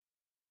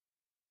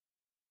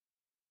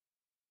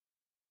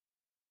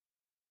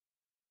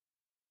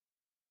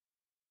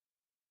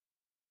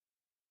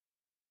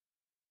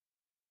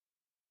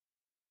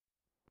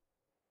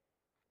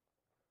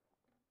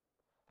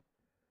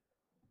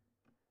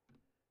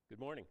Good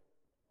morning.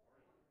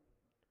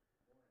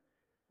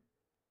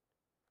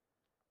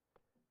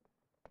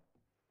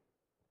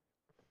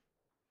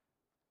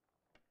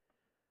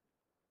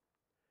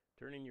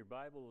 Turning your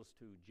Bibles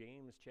to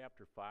James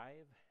chapter 5,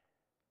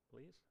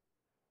 please.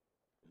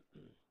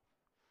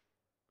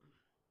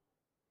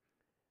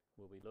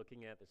 We'll be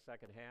looking at the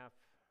second half.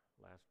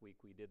 Last week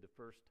we did the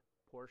first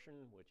portion,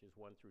 which is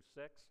 1 through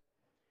 6,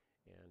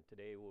 and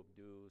today we'll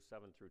do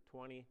 7 through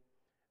 20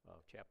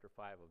 of chapter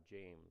 5 of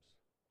James.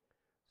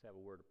 Let's have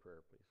a word of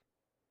prayer, please.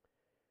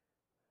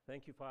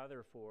 Thank you,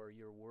 Father, for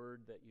your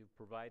word that you've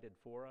provided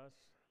for us.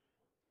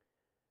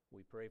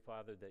 We pray,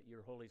 Father, that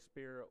your Holy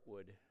Spirit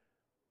would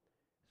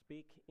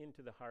speak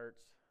into the hearts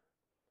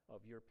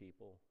of your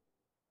people.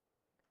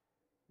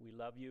 We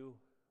love you.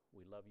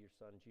 We love your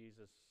Son,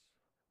 Jesus.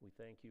 We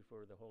thank you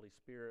for the Holy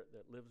Spirit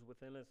that lives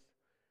within us.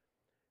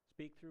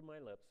 Speak through my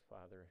lips,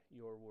 Father,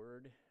 your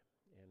word,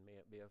 and may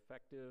it be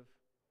effective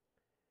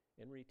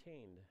and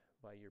retained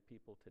by your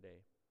people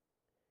today.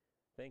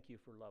 Thank you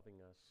for loving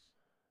us.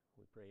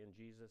 We pray in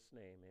Jesus'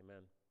 name,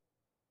 amen.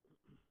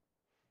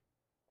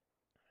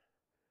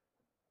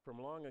 From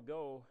long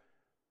ago,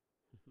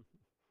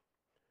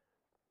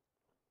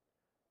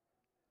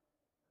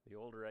 the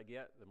older I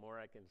get, the more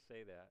I can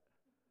say that.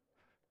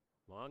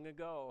 Long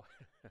ago,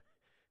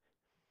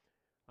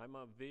 I'm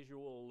a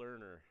visual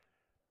learner.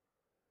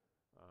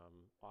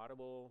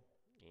 Audible,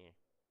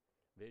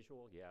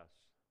 visual, yes.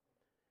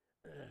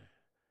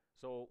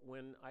 So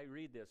when I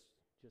read this,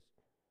 just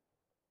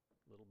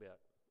a little bit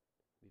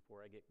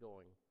before I get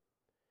going,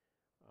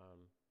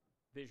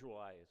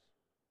 visualize.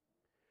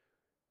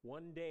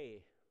 One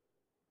day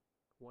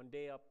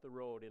up the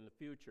road in the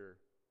future,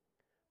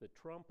 the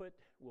trumpet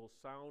will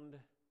sound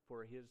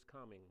for his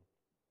coming.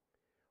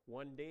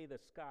 One day the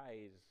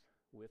skies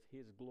with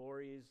his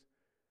glories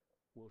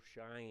will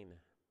shine.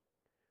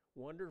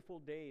 Wonderful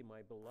day,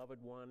 my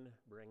beloved one,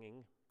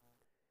 bringing.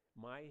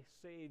 My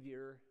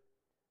Savior,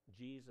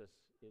 Jesus,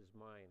 is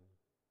mine.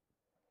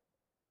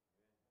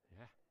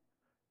 Yeah.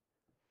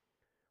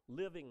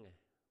 Living,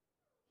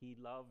 he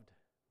loved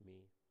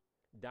me.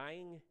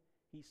 Dying,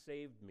 he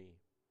saved me.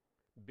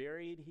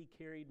 Buried, he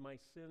carried my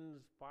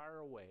sins far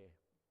away.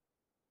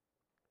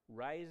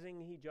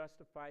 Rising, he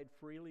justified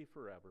freely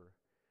forever.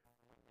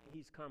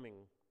 He's coming,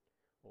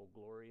 oh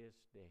glorious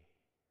day.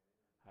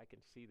 I can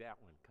see that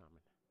one coming,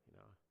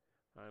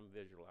 I'm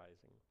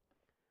visualizing.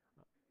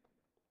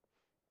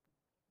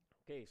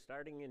 Okay,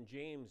 starting in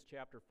James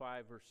chapter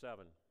 5, verse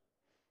 7.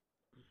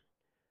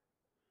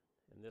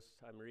 And this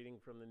I'm reading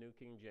from the New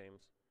King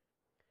James.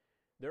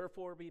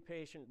 Therefore be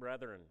patient,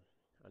 brethren,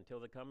 until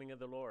the coming of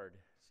the Lord.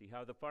 See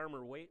how the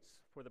farmer waits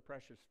for the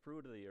precious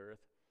fruit of the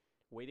earth,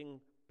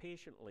 waiting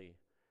patiently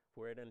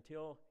for it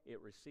until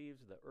it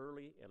receives the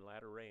early and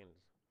latter rains.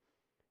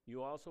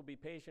 You also be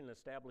patient and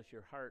establish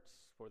your hearts,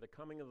 for the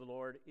coming of the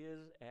Lord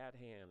is at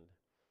hand.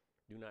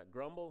 Do not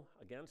grumble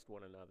against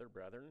one another,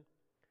 brethren,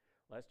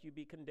 lest you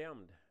be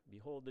condemned.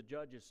 Behold, the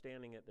judge is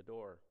standing at the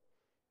door.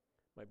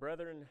 My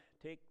brethren,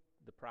 take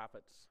the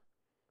prophets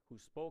who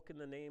spoke in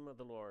the name of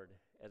the Lord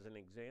as an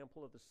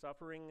example of the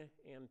suffering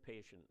and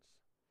patience.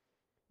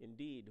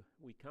 Indeed,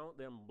 we count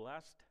them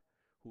blessed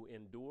who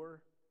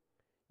endure.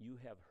 You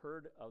have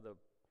heard of the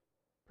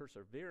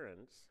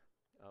perseverance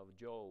of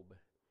Job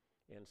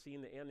and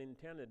seen the end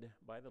intended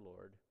by the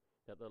Lord,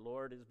 that the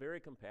Lord is very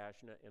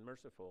compassionate and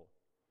merciful.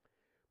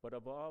 But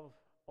above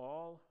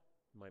all,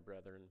 my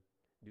brethren,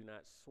 do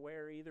not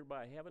swear either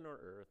by heaven or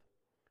earth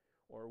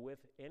or with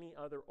any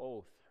other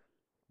oath,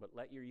 but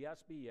let your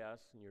yes be yes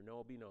and your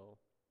no be no,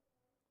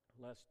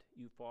 lest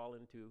you fall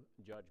into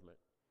judgment.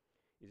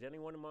 Is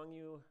anyone among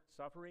you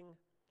suffering?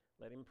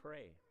 Let him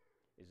pray.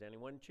 Is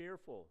anyone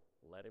cheerful?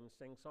 Let him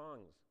sing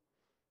songs.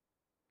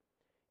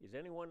 Is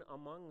anyone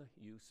among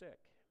you sick?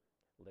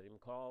 Let him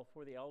call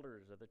for the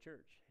elders of the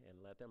church,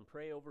 and let them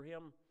pray over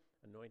him,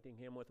 anointing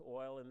him with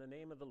oil in the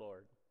name of the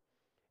Lord.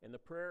 And the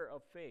prayer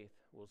of faith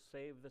will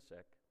save the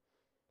sick,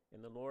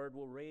 and the Lord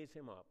will raise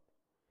him up.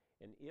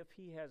 And if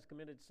he has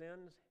committed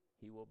sins,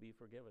 he will be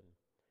forgiven.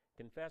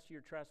 Confess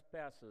your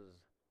trespasses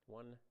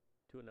one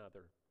to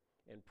another,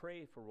 and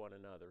pray for one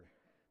another,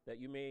 that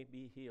you may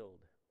be healed.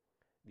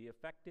 The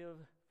effective,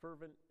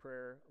 fervent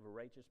prayer of a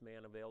righteous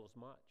man avails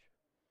much.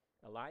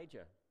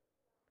 Elijah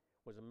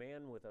was a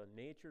man with a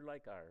nature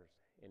like ours,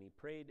 and he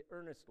prayed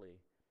earnestly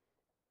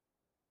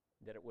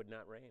that it would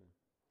not rain.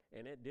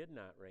 And it did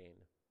not rain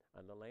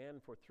on the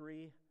land for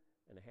 3.5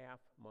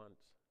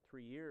 months,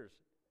 3 years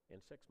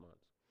and 6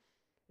 months.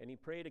 And he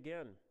prayed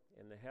again,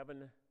 and the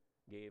heaven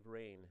gave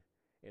rain,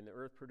 and the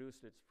earth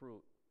produced its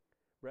fruit.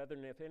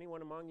 Brethren, if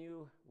anyone among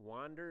you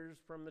wanders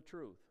from the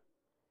truth,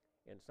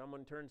 and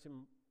someone turns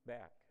him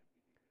back,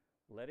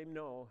 let him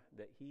know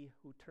that he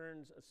who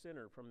turns a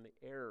sinner from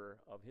the error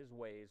of his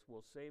ways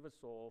will save a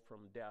soul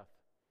from death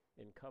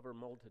and cover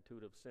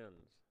multitude of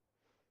sins.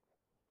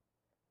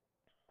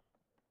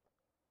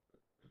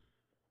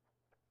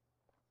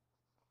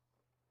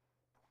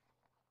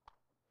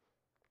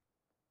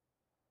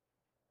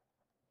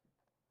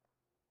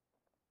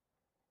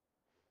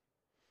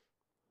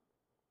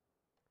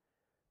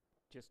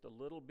 just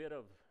a little bit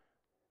of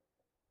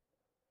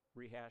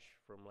rehash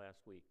from last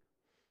week.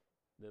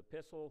 The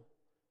Epistle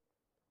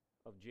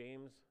of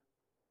James,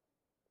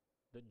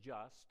 the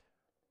just,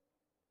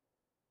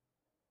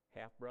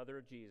 half-brother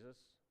of Jesus,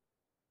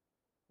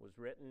 was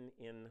written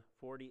in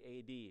 40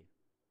 A.D.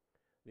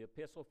 The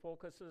epistle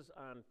focuses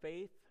on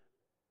faith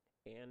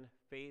and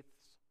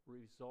faith's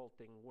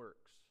resulting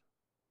works.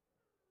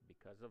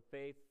 Because of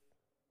faith,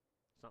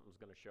 something's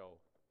going to show.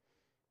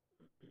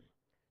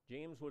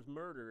 James was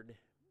murdered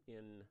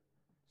in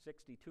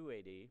 62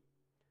 A.D.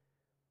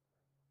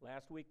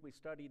 Last week we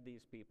studied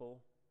these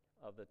people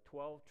of the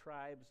 12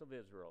 tribes of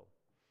Israel.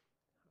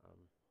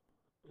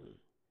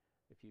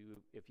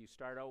 If you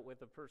start out with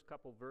the first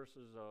couple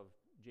verses of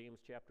James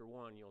chapter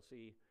 1, you'll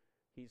see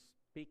he's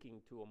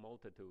speaking to a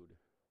multitude.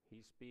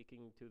 He's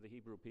speaking to the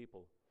Hebrew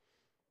people.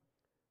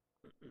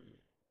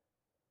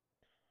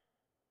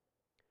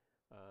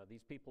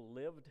 These people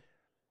lived,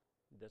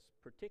 this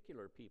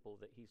particular people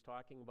that he's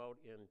talking about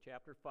in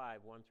chapter 5,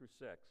 1 through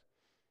 6.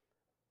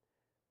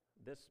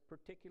 This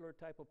particular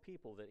type of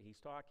people that he's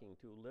talking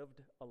to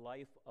lived a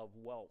life of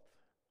wealth,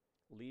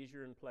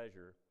 leisure, and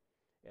pleasure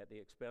at the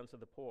expense of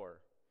the poor.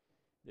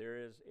 There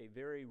is a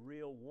very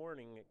real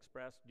warning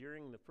expressed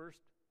during the first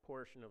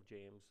portion of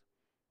James,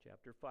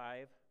 chapter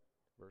 5,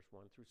 verse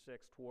 1 through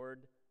 6,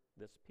 toward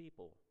this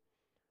people,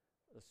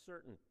 a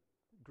certain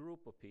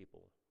group of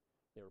people.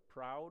 They're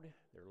proud,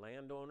 they're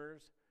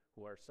landowners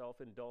who are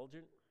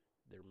self-indulgent,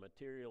 they're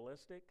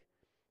materialistic,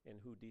 and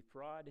who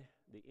defraud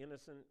the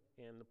innocent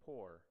and the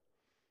poor.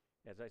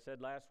 As I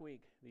said last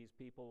week, these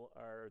people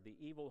are the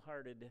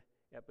evil-hearted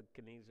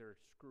Ebenezer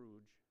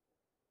Scrooge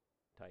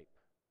type.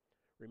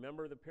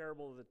 Remember the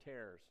parable of the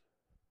tares.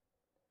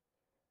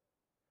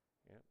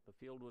 Yeah, the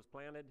field was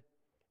planted,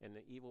 and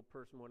the evil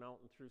person went out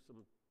and threw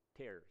some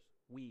tares,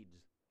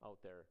 weeds out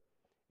there.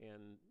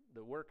 And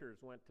the workers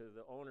went to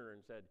the owner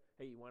and said,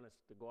 hey, you want us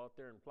to go out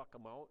there and pluck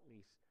them out? And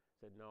he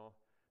said, no,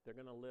 they're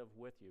going to live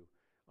with you.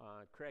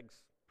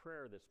 Craig's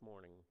prayer this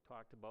morning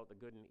talked about the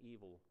good and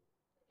evil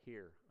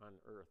here on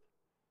earth,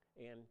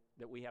 and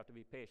that we have to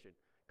be patient.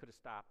 Could have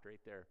stopped right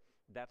there.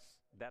 That's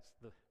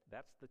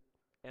the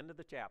end of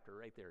the chapter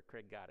right there.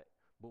 Craig got it.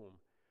 Boom.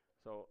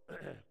 So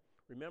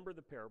remember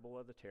the parable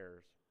of the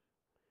tares.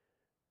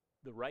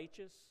 The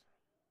righteous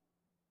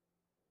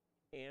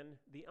and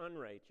the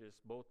unrighteous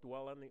both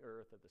dwell on the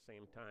earth at the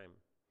same time.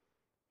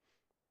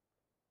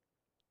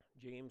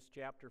 James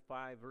chapter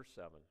 5, verse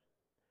 7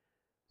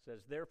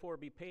 says, therefore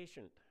be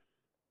patient.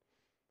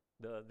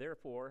 The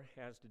therefore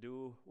has to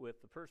do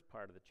with the first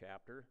part of the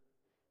chapter,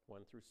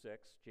 1 through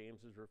 6.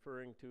 James is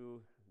referring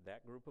to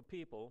that group of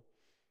people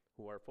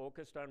who are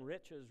focused on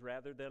riches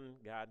rather than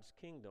God's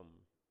kingdom,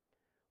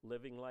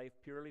 living life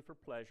purely for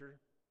pleasure,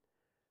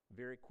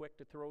 very quick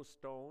to throw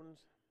stones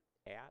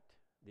at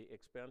the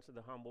expense of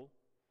the humble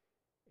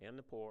and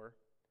the poor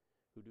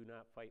who do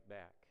not fight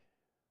back.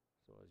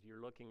 So as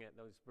you're looking at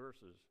those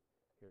verses,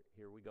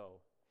 here we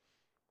go.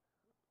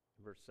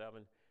 Verse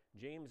 7,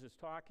 James is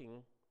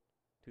talking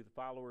to the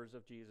followers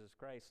of Jesus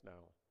Christ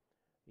now.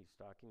 He's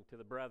talking to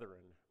the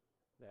brethren.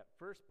 That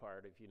first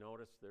part, if you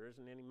notice, there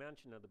isn't any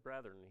mention of the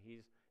brethren.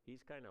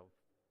 He's kind of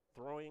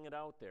throwing it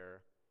out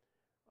there,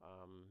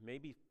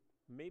 maybe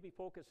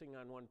focusing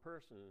on one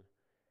person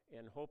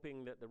and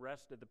hoping that the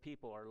rest of the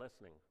people are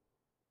listening.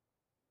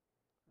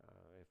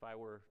 If I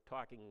were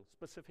talking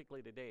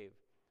specifically to Dave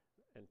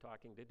and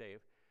talking to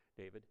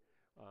David,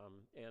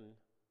 and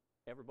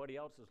everybody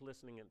else is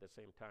listening at the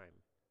same time,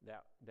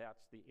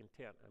 that's the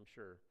intent, I'm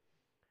sure.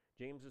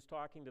 James is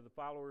talking to the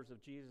followers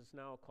of Jesus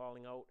now,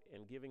 calling out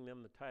and giving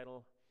them the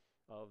title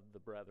of the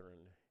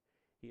brethren.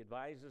 He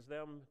advises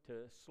them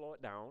to slow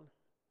it down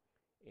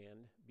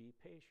and be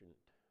patient,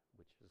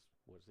 which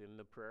was in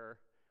the prayer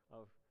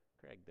of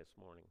Craig this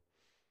morning.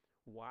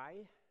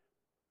 Why?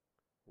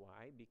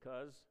 Why?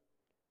 Because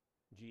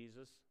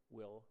Jesus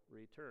will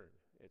return.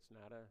 It's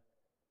not a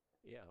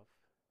if,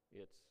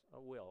 it's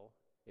a will.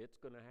 It's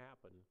going to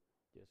happen,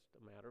 just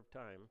a matter of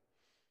time.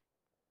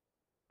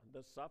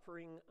 The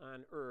suffering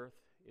on earth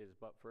is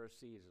but for a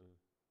season.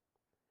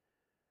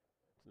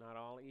 It's not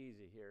all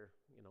easy here,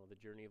 the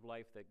journey of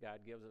life that God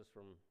gives us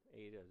from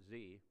A to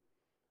Z.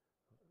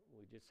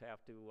 We just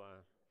have to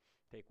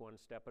take one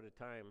step at a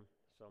time.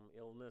 Some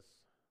illness,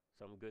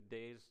 some good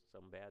days,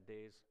 some bad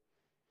days.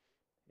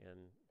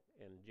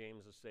 And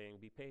James is saying,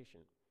 be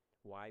patient.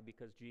 Why?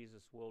 Because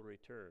Jesus will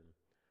return.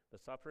 The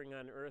suffering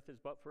on earth is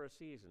but for a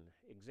season.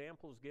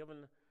 Examples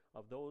given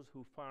of those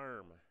who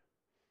farm,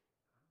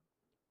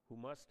 who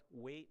must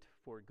wait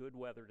for good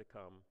weather to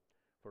come,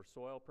 for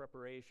soil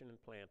preparation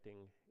and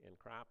planting, and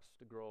crops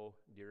to grow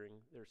during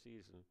their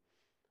season.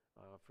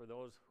 For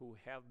those who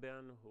have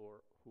been, who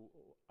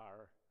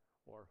are,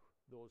 or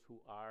those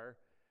who are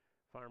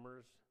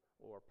farmers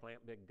or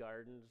plant big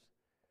gardens,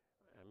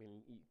 I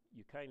mean,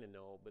 you kind of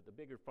know, but the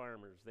bigger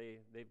farmers,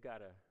 they've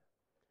got a,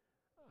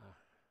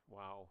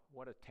 wow,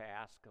 what a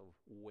task of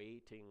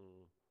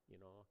waiting,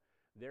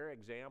 They're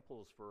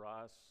examples for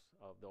us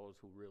of those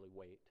who really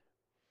wait.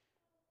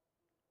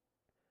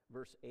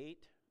 Verse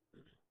 8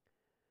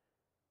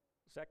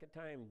 Second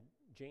time,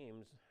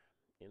 James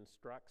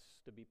instructs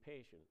to be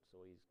patient. So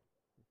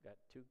he's got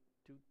two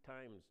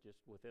times just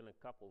within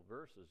a couple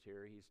verses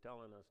here, he's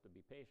telling us to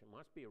be patient.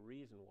 Must be a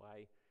reason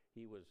why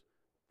he was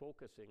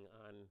focusing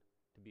on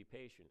to be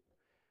patient.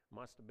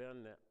 Must have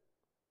been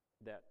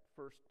that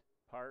first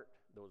part,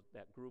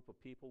 that group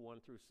of people,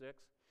 1 through 6,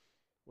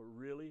 were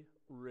really,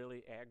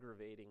 really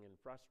aggravating and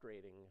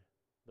frustrating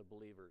the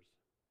believers.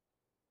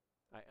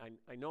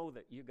 I know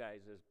that you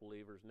guys as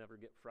believers never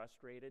get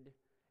frustrated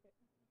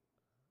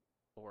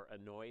or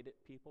annoyed at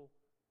people.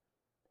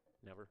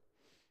 Never.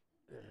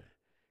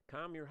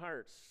 Calm your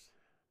hearts.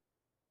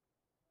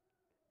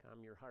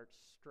 Calm your heart's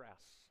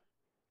stress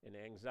and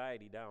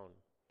anxiety down.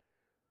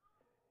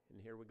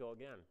 And here we go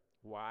again.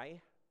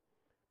 Why?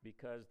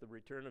 Because the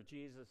return of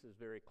Jesus is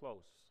very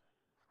close.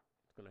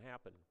 It's going to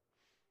happen.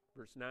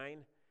 Verse 9,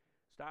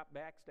 stop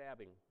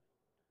backstabbing.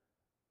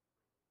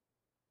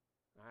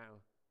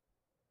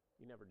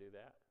 You never do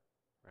that,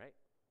 right?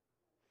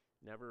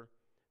 Never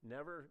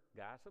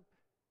gossip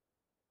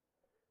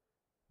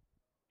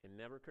and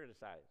never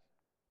criticize.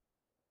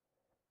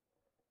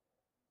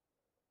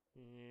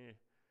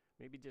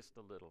 Maybe just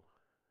a little,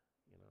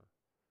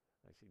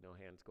 I see no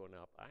hands going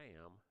up. I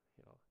am,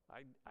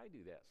 I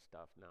do that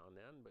stuff now and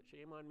then, but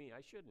shame on me.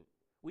 I shouldn't.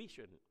 We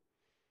shouldn't.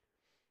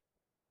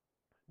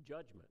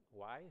 Judgment.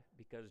 Why?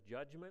 Because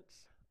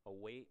judgments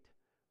await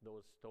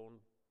those stone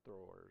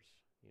throwers.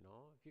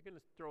 If you're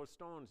going to throw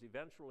stones,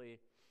 eventually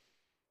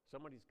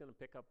somebody's going to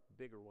pick up a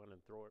bigger one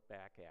and throw it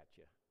back at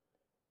you.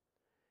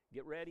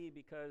 Get ready,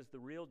 because the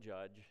real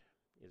judge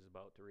is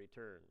about to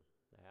return.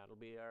 That'll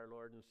be our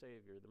Lord and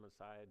Savior, the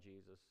Messiah,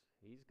 Jesus.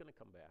 He's going to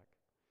come back.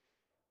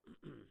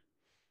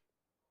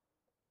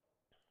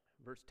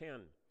 Verse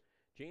 10,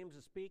 James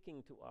is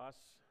speaking to us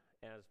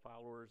as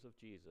followers of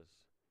Jesus.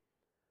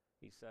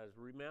 He says,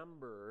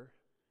 remember,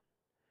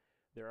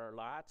 there are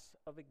lots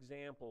of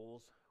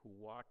examples who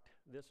walked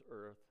this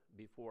earth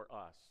before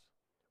us.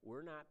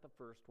 We're not the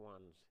first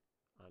ones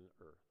on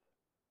earth.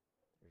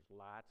 There's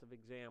lots of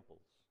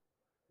examples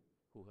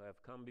who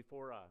have come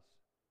before us,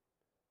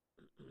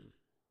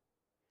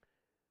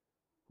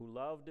 who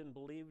loved and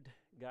believed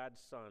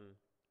God's Son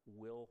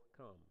will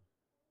come.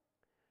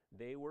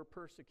 They were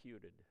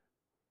persecuted.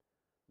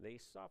 They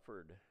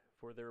suffered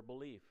for their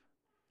belief,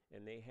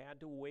 and they had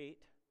to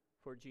wait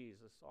for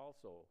Jesus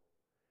also,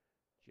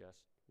 just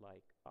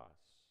like us.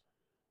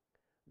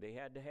 They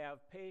had to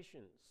have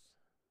patience,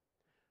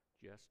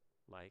 just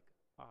like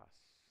us.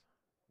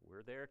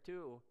 We're there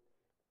too,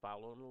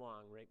 following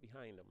along right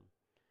behind them.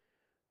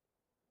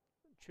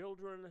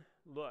 Children,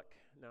 look.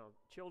 Now,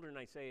 children,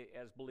 I say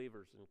as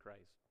believers in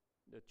Christ,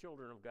 the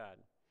children of God.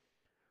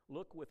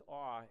 Look with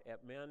awe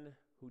at men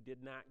who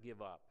did not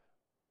give up.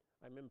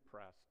 I'm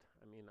impressed.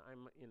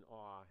 I'm in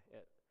awe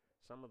at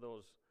some of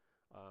those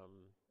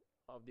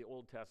of the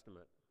Old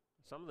Testament,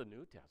 some of the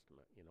New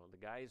Testament, the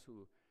guys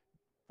who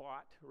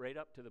fought right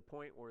up to the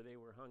point where they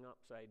were hung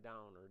upside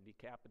down or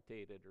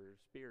decapitated or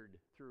speared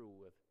through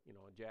with,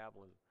 a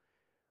javelin.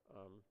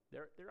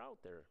 They're out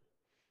there.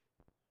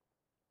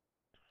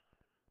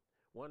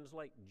 Ones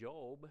like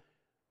Job,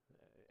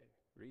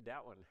 read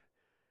that one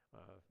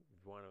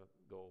if you want to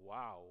go,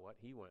 wow, what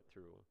he went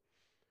through.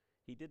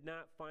 He did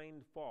not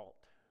find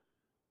fault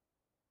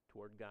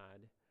toward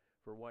God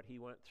for what he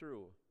went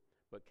through,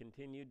 but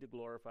continued to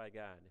glorify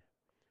God.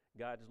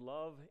 God's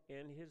love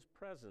and his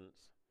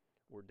presence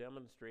were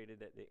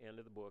demonstrated at the end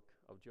of the book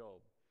of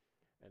Job.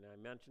 And I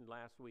mentioned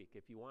last week,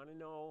 if you want to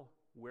know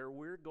where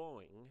we're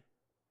going,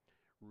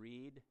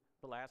 read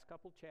the last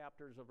couple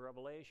chapters of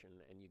Revelation,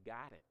 and you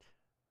got it,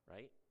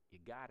 right? You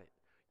got it.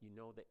 You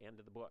know the end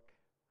of the book,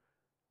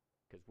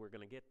 because we're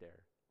going to get there.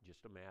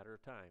 Just a matter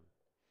of time.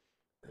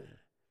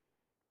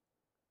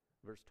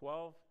 Verse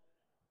 12,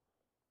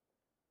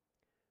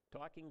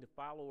 talking to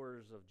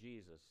followers of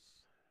Jesus.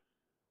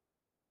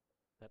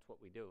 That's what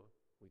we do.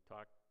 We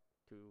talk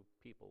to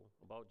people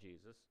about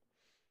Jesus,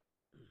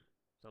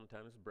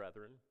 sometimes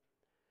brethren.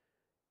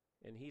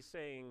 And he's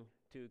saying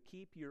to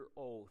keep your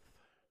oath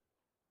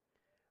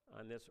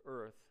on this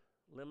earth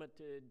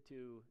limited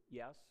to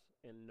yes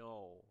and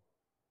no.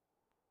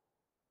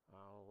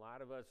 A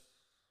lot of us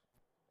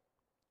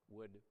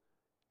would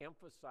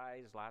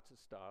emphasize lots of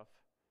stuff.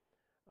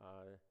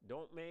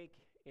 Don't make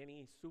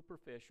any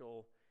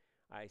superficial,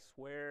 I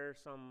swear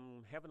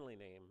some heavenly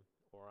name,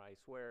 or I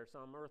swear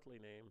some earthly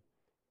name.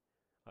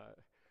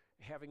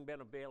 Having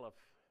been a bailiff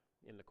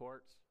in the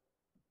courts,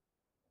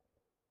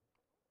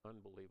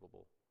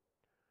 unbelievable.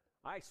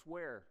 I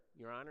swear,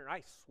 Your Honor,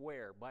 I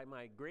swear by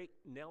my great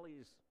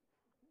Nellie's,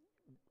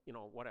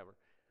 whatever,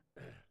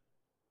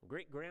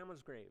 great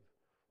grandma's grave.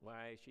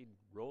 Why, she'd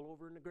roll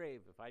over in the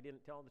grave if I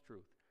didn't tell the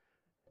truth.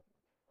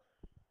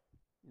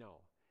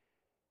 No.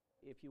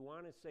 If you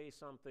want to say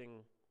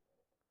something,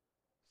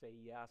 say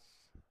yes,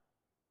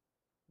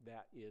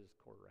 that is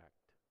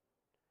correct.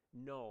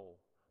 No,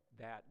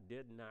 that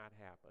did not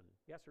happen.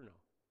 Yes or no?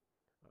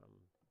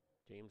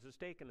 James has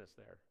taken us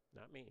there,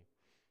 not me.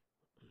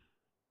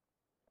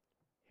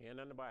 Hand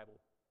on the Bible.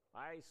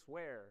 I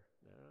swear.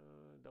 No,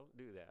 don't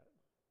do that.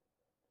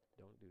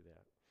 Don't do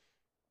that.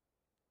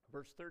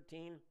 Verse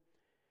 13,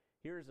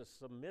 here's a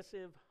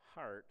submissive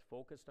heart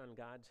focused on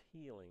God's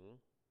healing.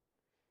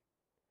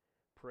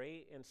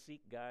 Pray and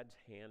seek God's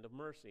hand of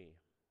mercy.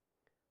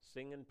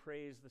 Sing and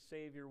praise the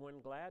Savior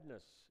when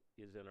gladness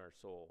is in our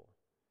soul.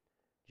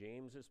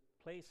 James is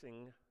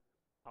placing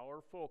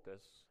our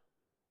focus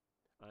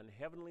on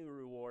heavenly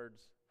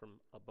rewards from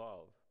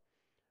above,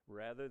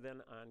 rather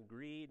than on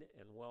greed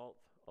and wealth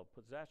of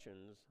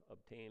possessions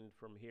obtained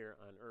from here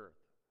on earth,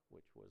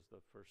 which was the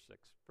first 6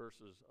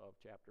 verses of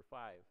chapter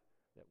 5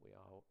 that we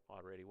all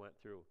already went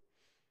through.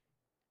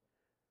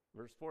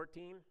 Verse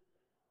 14,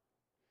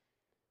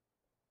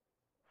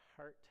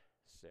 heart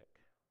sick.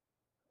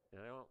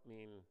 And I don't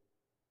mean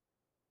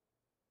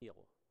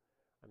ill.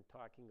 I'm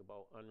talking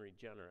about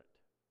unregenerate.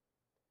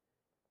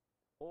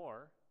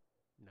 Or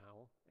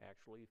now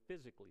actually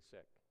physically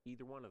sick.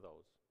 Either one of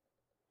those.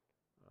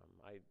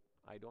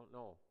 I don't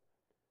know.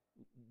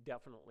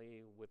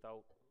 Definitely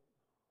without,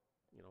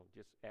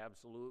 just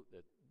absolute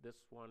that this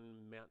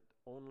one meant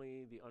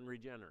only the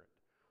unregenerate,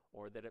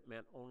 or that it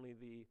meant only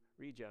the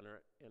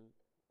regenerate and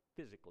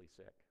physically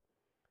sick.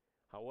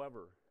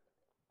 However,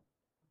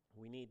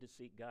 we need to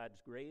seek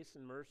God's grace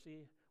and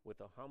mercy with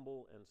a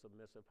humble and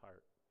submissive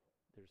heart.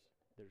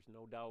 There's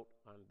no doubt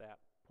on that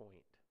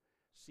point.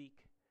 Seek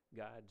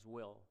God's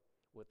will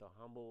with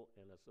a humble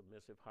and a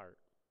submissive heart.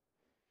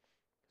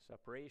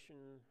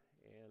 Separation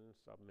and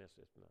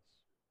submissiveness.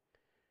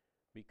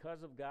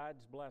 Because of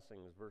God's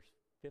blessings, verse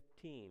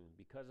 15,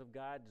 because of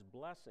God's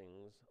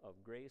blessings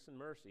of grace and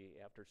mercy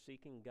after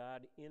seeking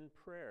God in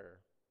prayer,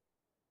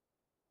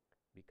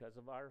 because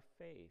of our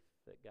faith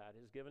that God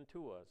has given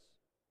to us.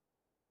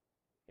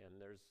 And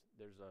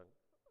there's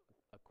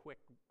a quick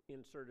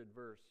inserted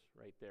verse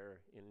right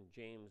there in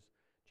James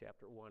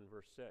chapter 1,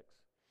 verse 6.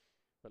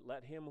 But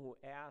let him who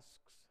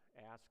asks,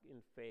 ask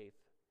in faith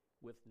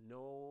with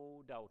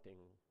no doubting.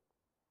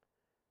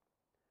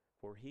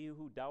 For he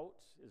who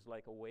doubts is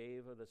like a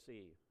wave of the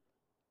sea.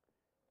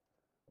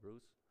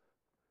 Bruce?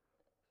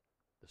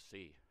 The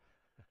sea.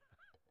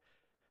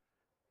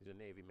 He's a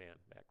Navy man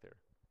back there.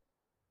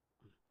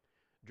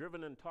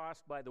 Driven and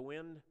tossed by the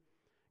wind,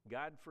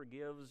 God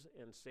forgives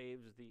and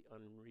saves the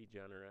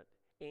unregenerate,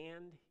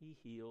 and he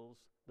heals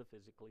the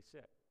physically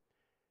sick.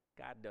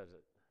 God does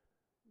it.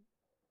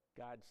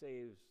 God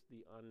saves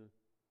the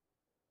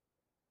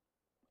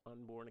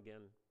unborn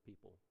again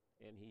people,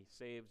 and he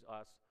saves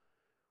us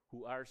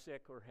who are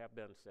sick or have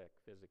been sick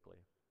physically.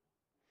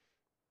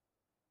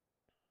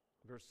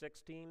 Verse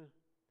 16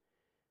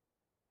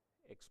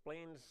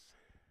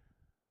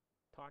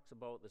 talks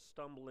about the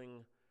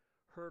stumbling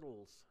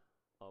hurdles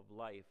of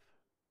life,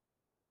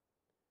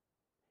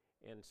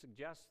 and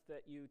suggests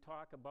that you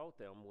talk about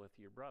them with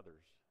your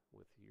brothers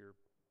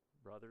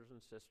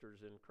and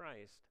sisters in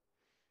Christ,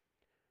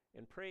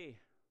 and pray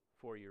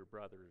for your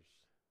brothers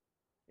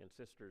and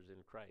sisters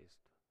in Christ,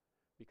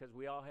 because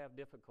we all have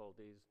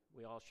difficulties.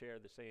 We all share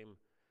the same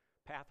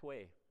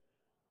pathway.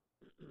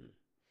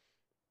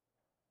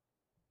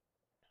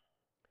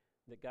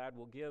 That God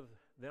will give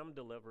them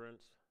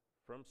deliverance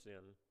from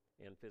sin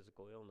and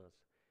physical illness.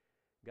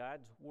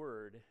 God's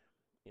word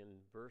in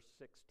verse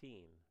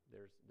 16,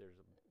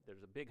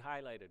 there's a big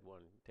highlighted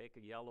one. Take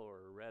a yellow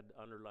or a red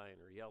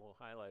underline or yellow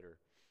highlighter.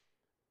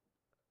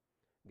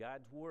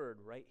 God's word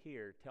right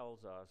here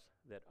tells us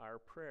that our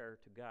prayer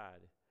to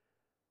God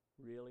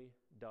really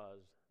does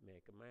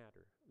make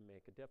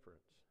a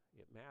difference.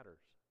 It matters.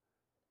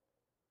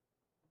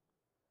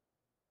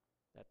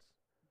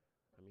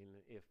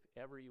 If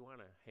ever you want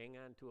to hang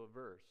on to a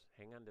verse,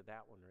 hang on to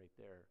that one right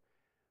there.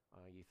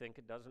 You think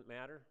it doesn't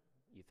matter?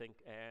 You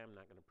think, I'm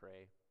not going to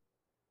pray.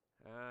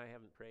 I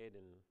haven't prayed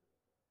in,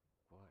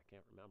 I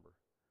can't remember.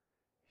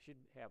 You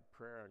should have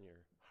prayer on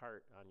your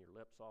heart, on your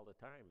lips all the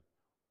time.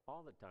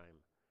 All the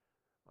time.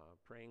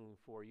 Praying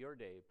for your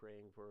day,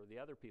 praying for the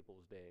other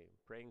people's day,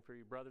 praying for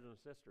your brothers and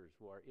sisters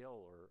who are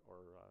ill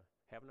or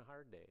having a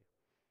hard day.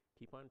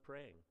 Keep on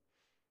praying.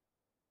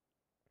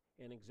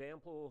 An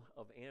example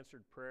of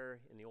answered prayer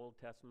in the Old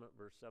Testament,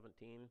 verse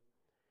 17,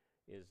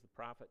 is the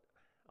prophet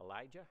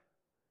Elijah.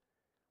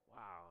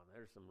 Wow,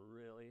 there's some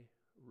really,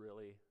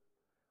 really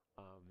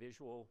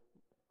visual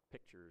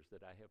pictures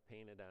that I have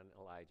painted on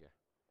Elijah.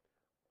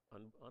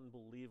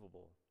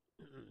 Unbelievable.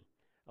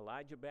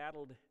 Elijah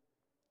battled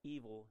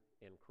evil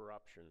and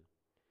corruption.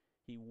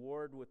 He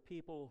warred with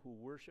people who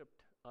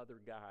worshiped other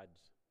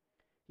gods.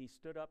 He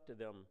stood up to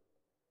them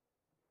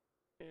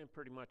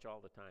pretty much all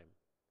the time,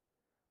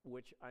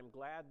 which I'm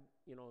glad,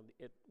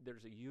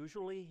 there's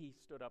usually he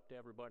stood up to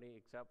everybody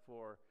except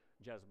for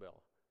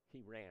Jezebel.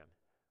 He ran,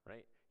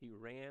 right? He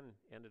ran,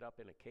 ended up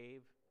in a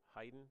cave,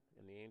 hiding,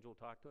 and the angel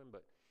talked to him.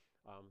 But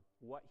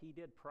what he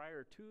did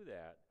prior to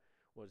that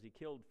was he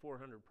killed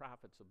 400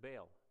 prophets of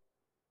Baal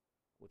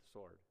with a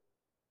sword.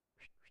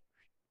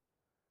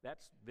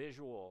 That's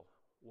visual.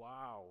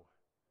 Wow.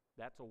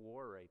 That's a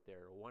war right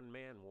there, a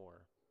one-man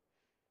war.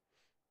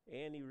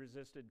 And he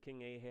resisted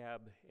King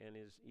Ahab and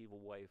his evil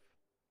wife,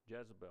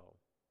 Jezebel.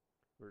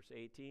 Verse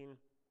 18.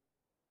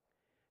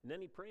 And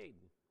then he prayed.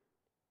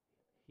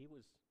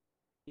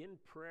 in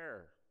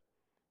prayer,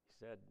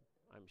 he said,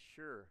 I'm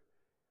sure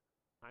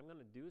I'm going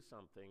to do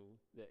something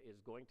that is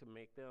going to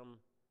make them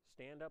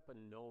stand up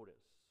and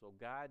notice. So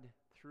God,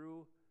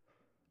 through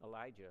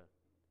Elijah,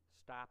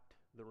 stopped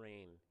the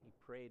rain. He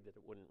prayed that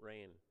it wouldn't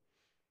rain.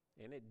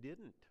 And it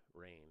didn't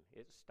rain.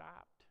 It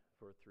stopped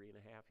for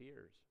 3.5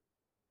 years.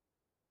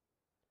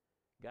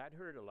 God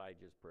heard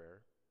Elijah's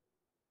prayer.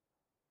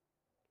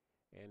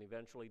 And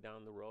eventually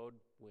down the road,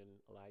 when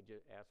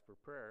Elijah asked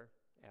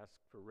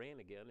for rain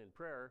again in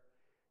prayer,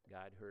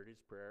 God heard his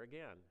prayer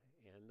again,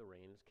 and the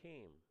rains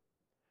came.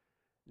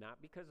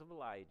 Not because of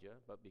Elijah,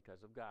 but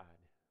because of God.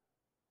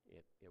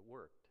 It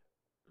worked.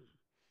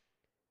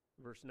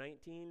 Verse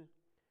 19,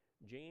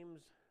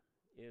 James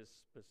is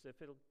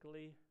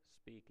specifically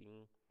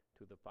speaking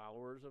to the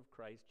followers of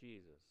Christ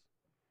Jesus.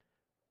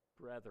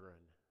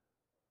 Brethren,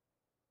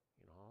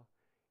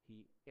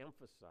 he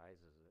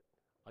emphasizes it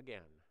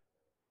again.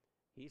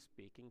 He's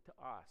speaking to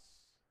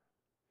us.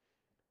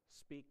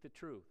 Speak the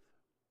truth.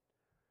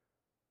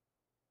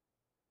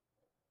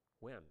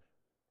 When?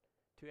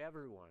 To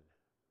everyone.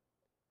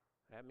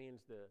 That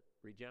means the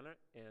regenerate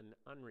and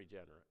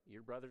unregenerate,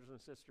 your brothers and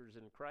sisters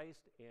in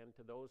Christ, and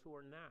to those who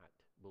are not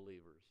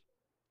believers.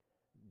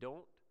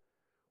 Don't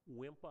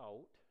wimp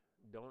out.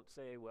 Don't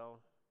say, well,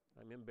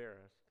 I'm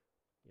embarrassed.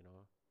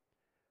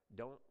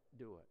 Don't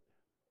do it.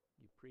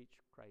 You preach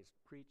Christ.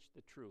 Preach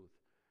the truth.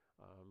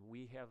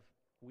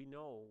 We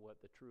know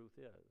what the truth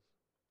is.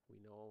 We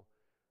know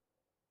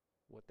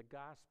what the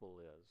gospel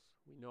is.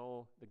 We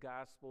know the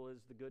gospel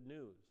is the good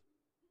news.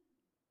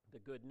 The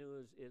good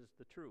news is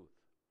the truth.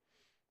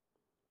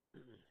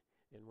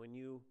 And when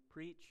you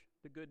preach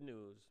the good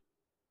news,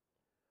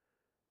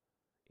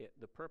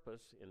 the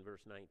purpose in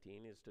verse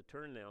 19 is to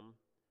turn them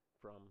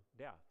from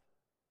death.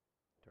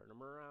 Turn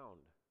them around.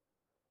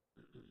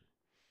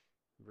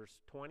 Verse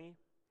 20,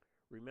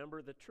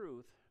 remember the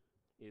truth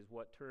is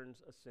what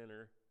turns a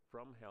sinner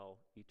from hell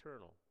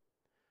eternal.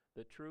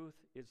 The truth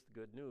is the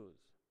good news.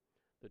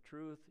 The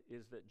truth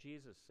is that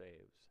Jesus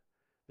saves.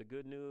 The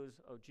good news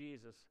of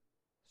Jesus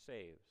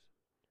saves.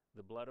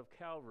 The blood of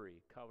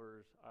Calvary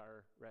covers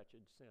our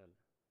wretched sin.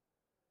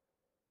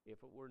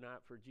 If it were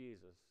not for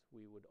Jesus,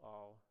 we would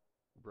all,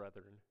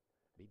 brethren,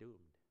 be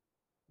doomed.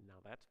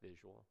 Now that's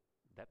visual.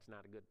 That's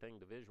not a good thing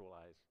to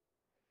visualize.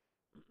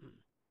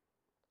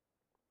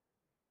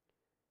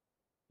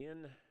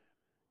 In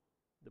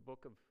the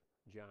book of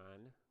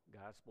John,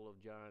 Gospel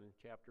of John,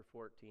 chapter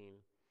 14,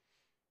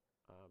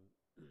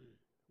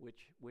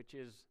 which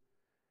is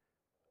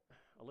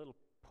a little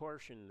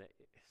portion that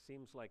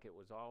seems like it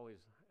was always,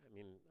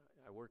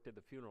 I worked at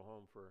the funeral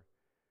home for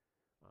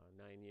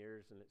 9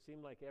 years, and it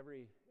seemed like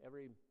every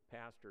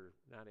pastor,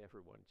 not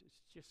everyone,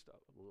 just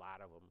a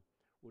lot of them,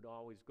 would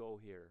always go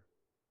here.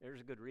 There's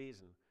a good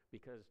reason,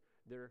 because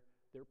they're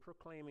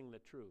proclaiming the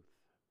truth.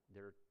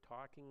 They're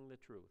talking the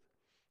truth.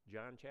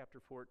 John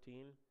chapter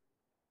 14,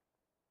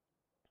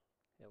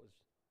 that was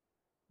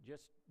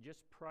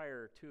just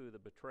prior to the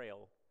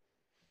betrayal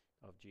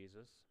of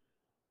Jesus.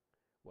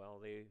 Well,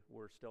 they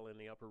were still in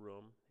the upper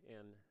room,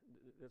 and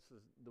this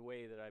is the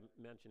way that I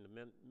mentioned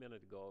a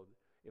minute ago.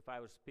 If I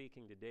was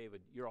speaking to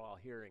David, you're all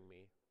hearing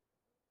me,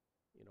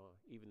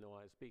 even though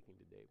I was speaking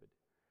to David.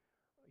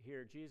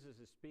 Here, Jesus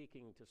is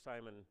speaking to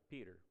Simon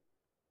Peter.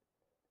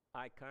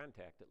 Eye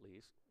contact, at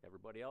least.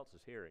 Everybody else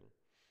is hearing.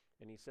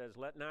 And he says,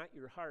 let not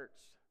your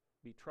hearts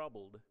be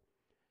troubled.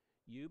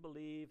 You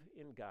believe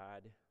in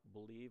God,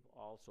 believe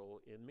also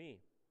in me.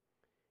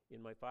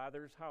 In my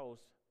Father's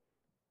house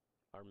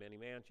are many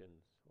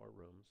mansions or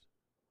rooms.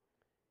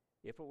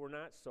 If it were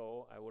not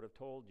so, I would have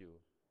told you.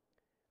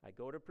 I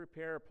go to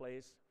prepare a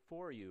place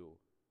for you,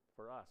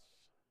 for us.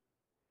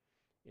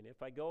 And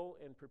if I go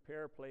and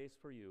prepare a place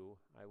for you,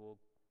 I will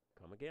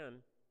come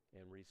again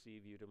and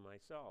receive you to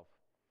myself,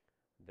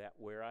 that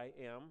where I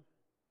am,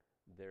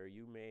 there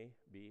you may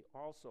be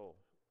also.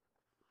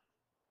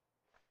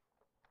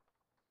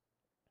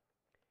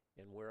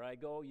 And where I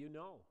go, you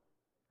know.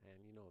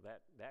 And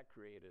that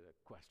created a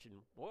question.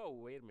 Whoa,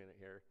 wait a minute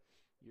here.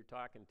 You're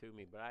talking to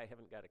me, but I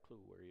haven't got a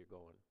clue where you're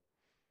going.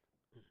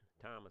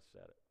 Thomas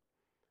said it.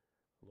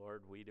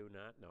 Lord, we do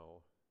not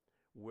know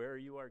where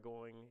you are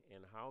going,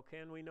 and how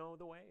can we know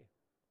the way?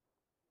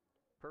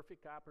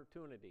 Perfect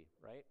opportunity,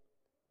 right?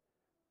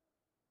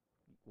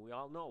 We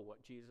all know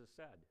what Jesus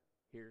said.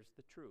 Here's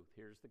the truth.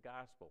 Here's the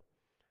gospel.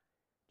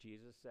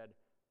 Jesus said,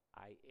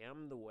 I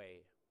am the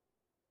way.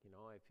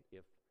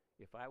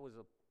 If I was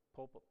a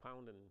pulpit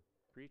pounding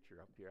preacher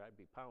up here, I'd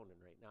be pounding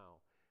right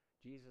now.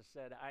 Jesus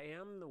said, I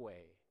am the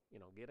way.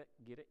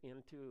 Get it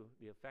into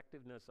the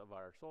effectiveness of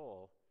our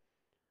soul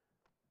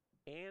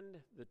and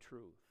the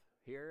truth.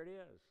 Here it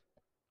is.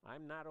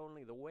 I'm not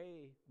only the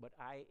way, but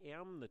I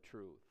am the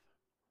truth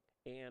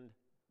and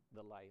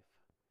the life.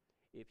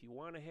 If you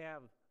want to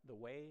have the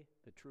way,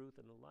 the truth,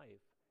 and the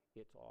life,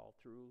 it's all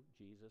through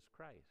Jesus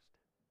Christ.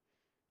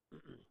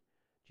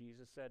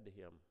 Jesus said to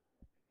him,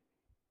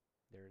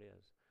 there it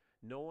is,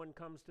 no one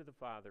comes to the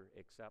Father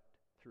except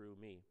through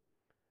me.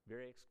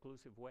 Very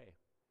exclusive way.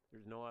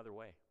 There's no other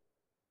way.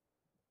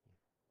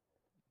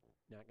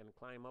 Not going to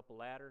climb up a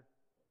ladder.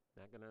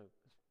 You're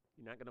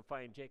not going to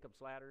find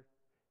Jacob's ladder.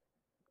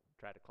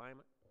 Try to climb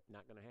it.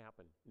 Not going to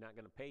happen. You're not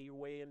going to pay your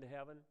way into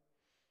heaven.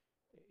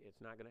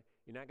 You're not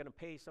going to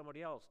pay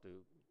somebody else to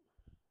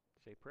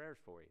say prayers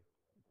for you.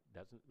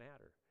 Doesn't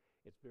matter.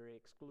 It's very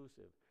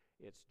exclusive.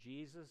 It's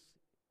Jesus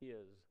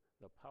is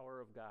the power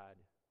of God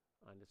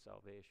unto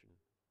salvation.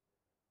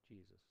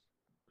 Jesus.